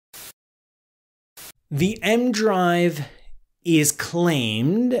The EmDrive is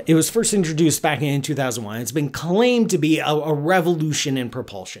claimed, it was first introduced back in 2001. It's been claimed to be a revolution in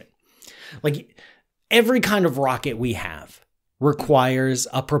propulsion. Like every kind of rocket we have requires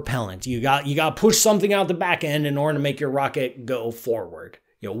a propellant. You got to push something out the back end in order to make your rocket go forward.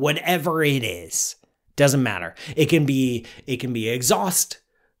 You know, whatever it is, doesn't matter. It can be exhaust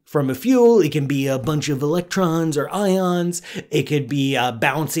from a fuel. It can be a bunch of electrons or ions. It could be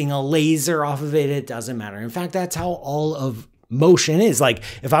bouncing a laser off of it. It doesn't matter. In fact, that's how all of motion is. Like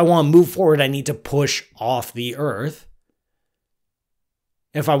if I want to move forward, I need to push off the earth.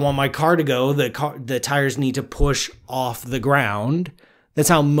 If I want my car to go, the tires need to push off the ground. That's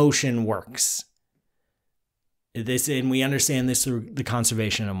how motion works. And we understand this through the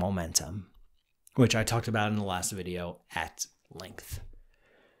conservation of momentum, which I talked about in the last video at length.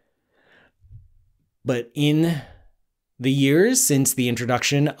 But in the years since the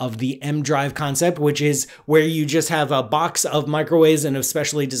introduction of the EmDrive concept, which is where you just have a box of microwaves in a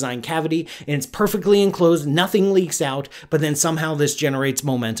specially designed cavity, and it's perfectly enclosed, nothing leaks out, but then somehow this generates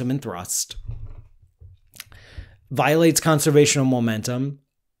momentum and thrust, violates conservation of momentum,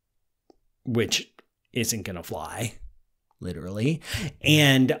 which isn't going to fly. Literally,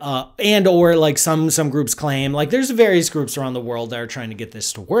 and or like some groups claim, like there's various groups around the world that are trying to get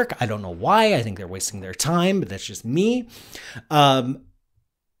this to work. I don't know why. I think they're wasting their time, but that's just me.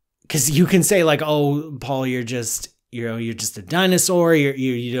 Because you can say like, oh, Paul, you're just a dinosaur.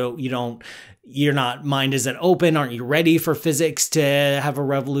 You're not, mind isn't open. Aren't you ready for physics to have a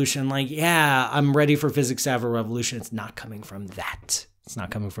revolution? Like, yeah, I'm ready for physics to have a revolution. It's not coming from that. It's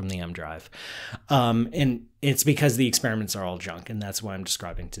not coming from the EmDrive. And it's because the experiments are all junk, and that's what I'm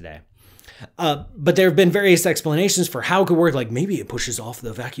describing today. But there have been various explanations for how it could work. Like maybe it pushes off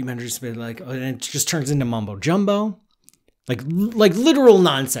the vacuum energy, like, and it just turns into mumbo jumbo. Like literal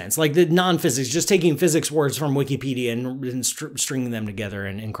nonsense, like the non-physics, just taking physics words from Wikipedia and stringing them together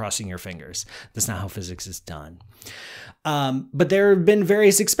and crossing your fingers. That's not how physics is done. But there have been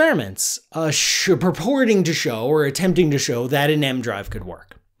various experiments purporting to show or attempting to show that an EmDrive could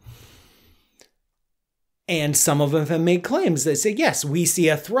work. And some of them have made claims that say, yes, we see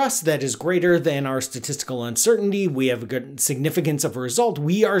a thrust that is greater than our statistical uncertainty. We have a good significance of a result.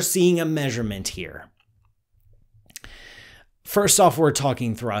 We are seeing a measurement here. First off, we're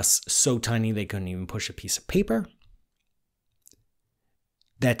talking thrusts so tiny they couldn't even push a piece of paper.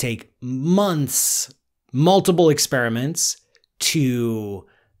 That take months, multiple experiments to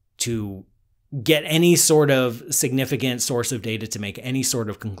get any sort of significant source of data to make any sort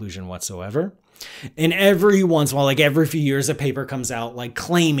of conclusion whatsoever. And every once in a while, like every few years, a paper comes out like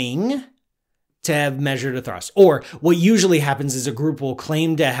claiming to have measured a thrust. Or what usually happens is a group will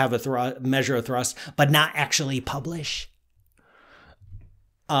claim to have measure a thrust, but not actually publish.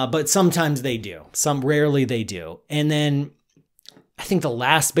 But sometimes they do. Rarely they do. And then I think the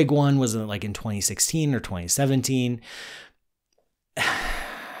last big one was like in 2016 or 2017.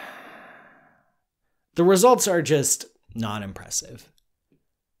 The results are just not impressive.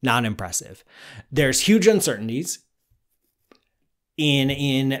 Not impressive. There's huge uncertainties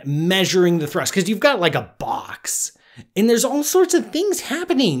in measuring the thrust because you've got like a box and there's all sorts of things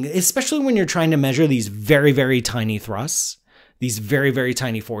happening, especially when you're trying to measure these very, very tiny thrusts. These very, very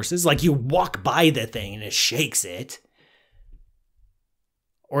tiny forces, like you walk by the thing and it shakes it.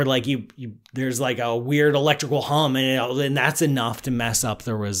 Or like there's like a weird electrical hum and that's enough to mess up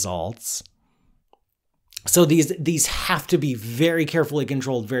the results. So these have to be very carefully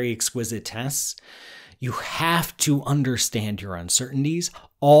controlled, very exquisite tests. You have to understand your uncertainties,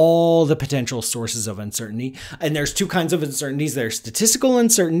 all the potential sources of uncertainty. And there's two kinds of uncertainties. There's statistical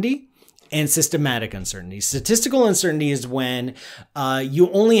uncertainty and systematic uncertainty. Statistical uncertainty is when you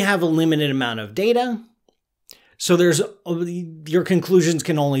only have a limited amount of data. So your conclusions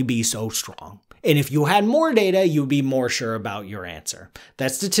can only be so strong. And if you had more data, you'd be more sure about your answer.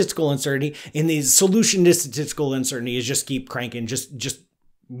 That's statistical uncertainty. And the solution to statistical uncertainty is just keep cranking, just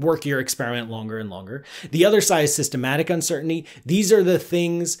work your experiment longer and longer. The other side is systematic uncertainty. These are the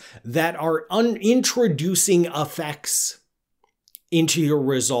things that are introducing effects into your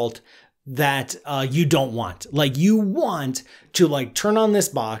result that you don't want. Like you want to like turn on this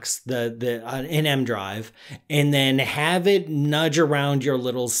box, an EmDrive, and then have it nudge around your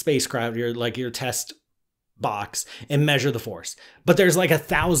little spacecraft, your test box, and measure the force. But there's like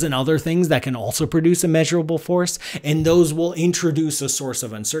 1,000 other things that can also produce a measurable force, and those will introduce a source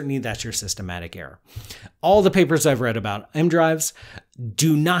of uncertainty. That's your systematic error. All the papers I've read about EmDrives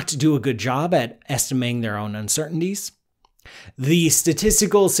do not do a good job at estimating their own uncertainties. The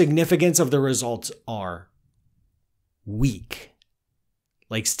statistical significance of the results are weak.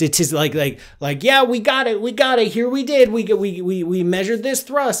 Like yeah, we got it. Here we did. We measured this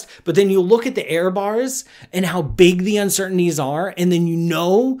thrust. But then you look at the error bars and how big the uncertainties are, and then you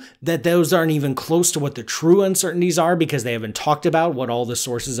know that those aren't even close to what the true uncertainties are because they haven't talked about what all the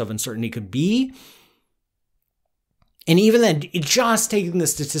sources of uncertainty could be. And even then, just taking the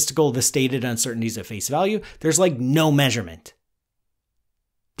stated uncertainties at face value, there's like no measurement.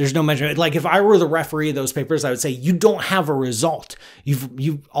 There's no measurement. Like if I were the referee of those papers, I would say you don't have a result.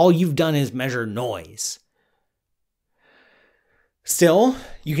 All you've done is measure noise. Still,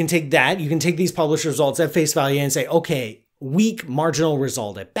 you can take that. You can take these published results at face value and say, okay, weak marginal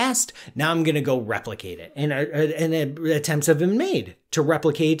result at best. Now I'm going to go replicate it. And attempts have been made to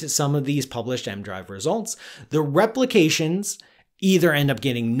replicate some of these published EmDrive results. The replications either end up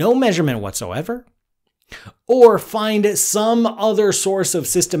getting no measurement whatsoever, or find some other source of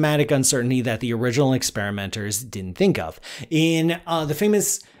systematic uncertainty that the original experimenters didn't think of. In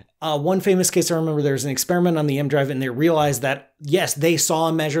one famous case I remember, there was an experiment on the EmDrive and they realized that, yes, they saw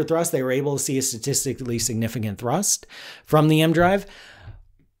a measured thrust. They were able to see a statistically significant thrust from the EmDrive,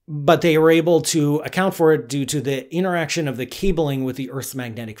 but they were able to account for it due to the interaction of the cabling with the Earth's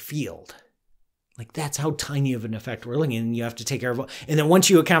magnetic field. Like that's how tiny of an effect we're looking at, and you have to take care of it. And then once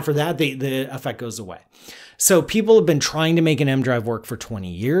you account for that, the effect goes away. So people have been trying to make an EmDrive work for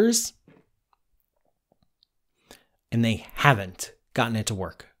 20 years, and they haven't gotten it to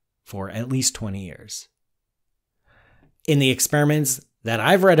work for at least 20 years. In the experiments that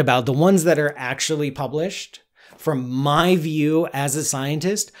I've read about, the ones that are actually published, from my view as a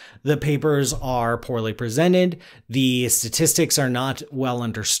scientist, the papers are poorly presented. The statistics are not well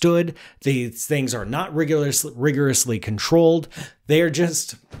understood. These things are not rigorously controlled. They are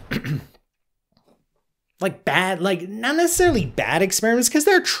just like bad, like not necessarily bad experiments because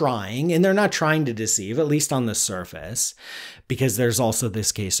they're trying and they're not trying to deceive, at least on the surface, because there's also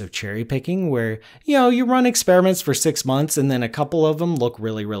this case of cherry picking where, you know, you run experiments for 6 months and then a couple of them look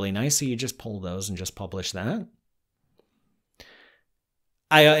really, really nice. So you just pull those and just publish that.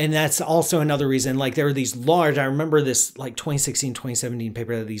 And that's also another reason, like there were these large, I remember this like 2016, 2017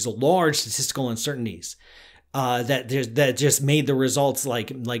 paper, these large statistical uncertainties that just made the results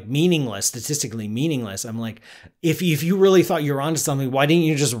like meaningless, statistically meaningless. I'm like, if you really thought you were onto something, why didn't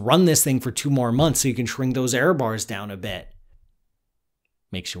you just run this thing for 2 more months so you can shrink those error bars down a bit?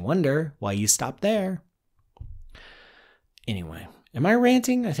 Makes you wonder why you stopped there. Anyway, am I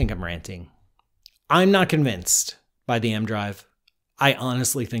ranting? I think I'm ranting. I'm not convinced by the EmDrive. I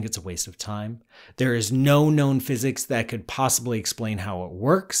honestly think it's a waste of time. There is no known physics that could possibly explain how it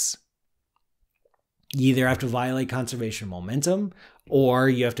works. You either have to violate conservation momentum or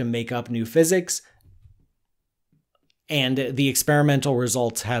you have to make up new physics. And the experimental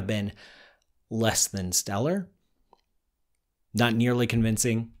results have been less than stellar. Not nearly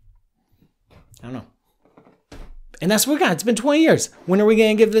convincing. I don't know. And that's what we got. It's been 20 years. When are we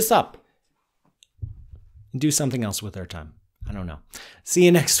going to give this up? And do something else with our time. I don't know. See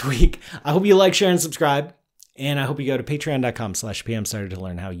you next week. I hope you like, share, and subscribe. And I hope you go to patreon.com/pmstarter to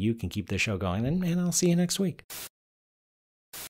learn how you can keep this show going. And I'll see you next week.